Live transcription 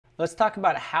let's talk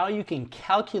about how you can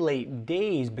calculate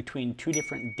days between two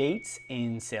different dates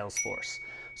in Salesforce.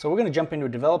 So we're going to jump into a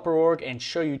developer org and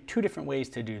show you two different ways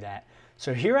to do that.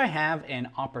 So here I have an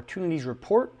opportunities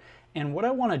report, and what I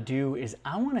want to do is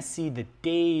I want to see the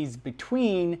days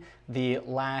between the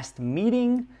last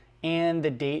meeting and the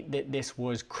date that this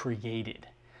was created.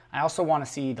 I also want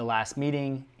to see the last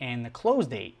meeting and the close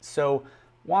date. So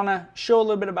want to show a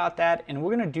little bit about that, and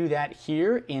we're going to do that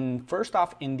here first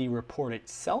off in the report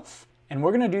itself, and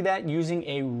we're going to do that using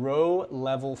a row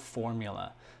level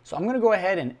formula. So I'm going to go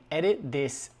ahead and edit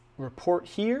this report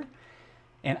here,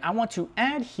 and I want to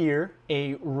add here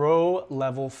a row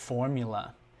level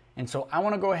formula. And so I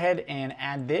want to go ahead and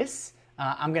add this.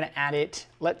 I'm going to add it,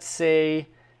 let's say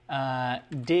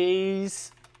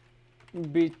days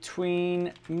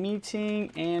between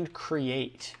meeting and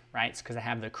create, right? Because I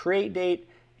have the create date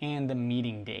and the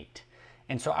meeting date.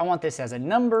 And so I want this as a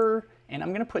number, and I'm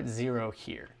going to put 0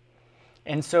 here.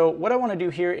 And so what I want to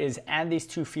do here is add these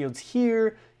two fields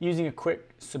here using a quick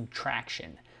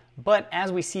subtraction. But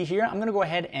as we see here, I'm going to go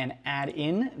ahead and add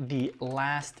in the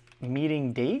last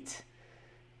meeting date,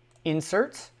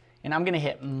 insert, and I'm going to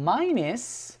hit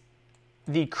minus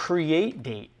the create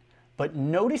date. But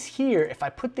notice here, if I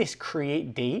put this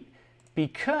create date,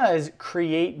 because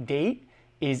create date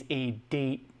is a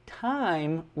date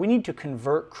time, we need to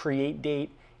convert create date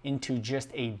into just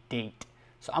a date.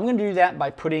 So I'm going to do that by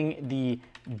putting the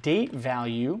date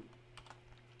value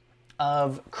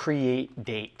of create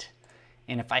date.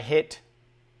 And if I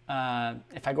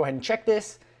go ahead and check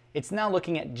this, it's now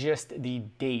looking at just the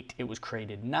date it was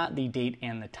created, not the date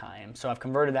and the time. So I've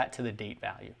converted that to the date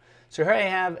value. So here I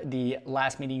have the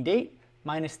last meeting date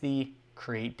minus the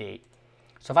create date.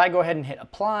 So if I go ahead and hit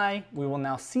apply, we will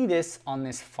now see this on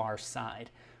this far side.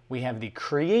 We have the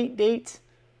create date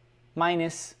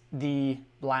minus the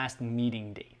last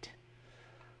meeting date.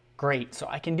 Great, so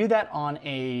I can do that on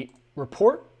a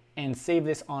report and save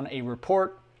this on a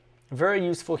report. Very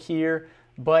useful here,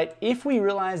 but if we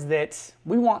realize that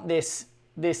we want this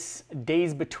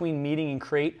days between meeting and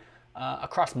create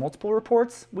across multiple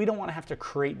reports, we don't want to have to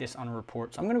create this on a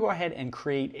report. So I'm going to go ahead and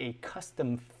create a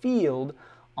custom field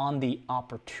on the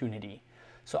opportunity.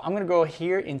 So I'm going to go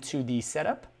here into the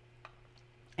setup,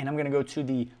 and I'm going to go to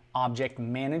the object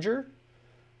manager.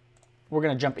 We're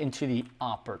going to jump into the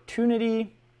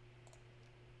opportunity,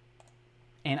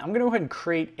 and I'm going to go ahead and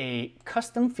create a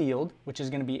custom field, which is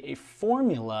going to be a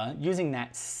formula using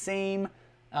that same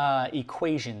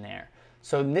equation there.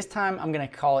 So this time I'm going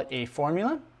to call it a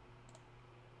formula.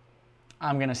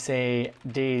 I'm going to say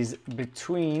days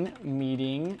between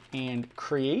meeting and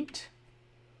create,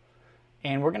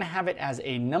 and we're going to have it as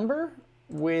a number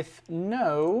with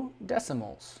no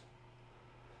decimals.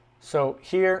 So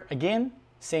here again,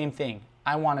 same thing.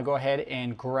 I want to go ahead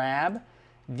and grab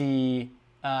the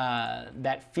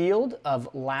that field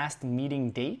of last meeting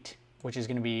date, which is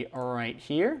going to be right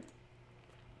here.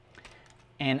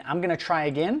 And I'm going to try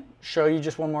again, show you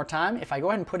just one more time. If I go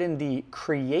ahead and put in the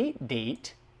create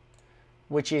date,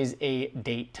 which is a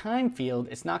date time field,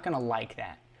 it's not going to like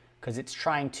that because it's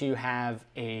trying to have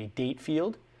a date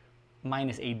field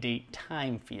minus a date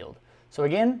time field. So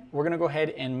again, we're going to go ahead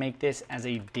and make this as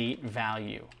a date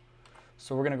value.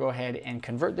 So we're going to go ahead and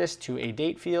convert this to a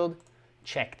date field,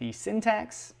 check the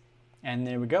syntax, and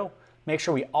there we go. Make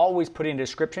sure we always put in a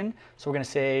description. So we're going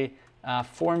to say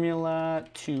formula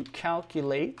to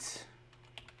calculate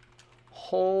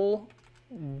whole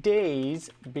days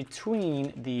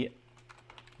between the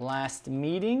last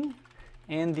meeting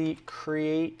and the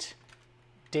create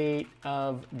date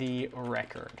of the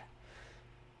record.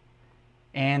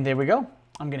 And there we go.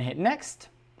 I'm going to hit next.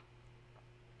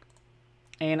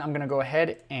 And I'm going to go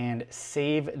ahead and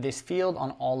save this field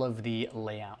on all of the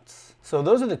layouts. So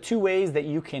those are the two ways that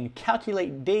you can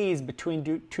calculate days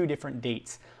between two different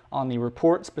dates, on the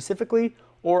report specifically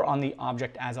or on the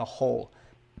object as a whole,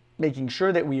 making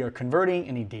sure that we are converting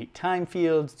any date time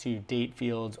fields to date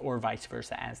fields or vice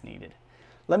versa as needed.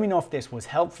 Let me know if this was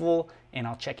helpful, and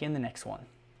I'll check in the next one.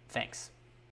 Thanks.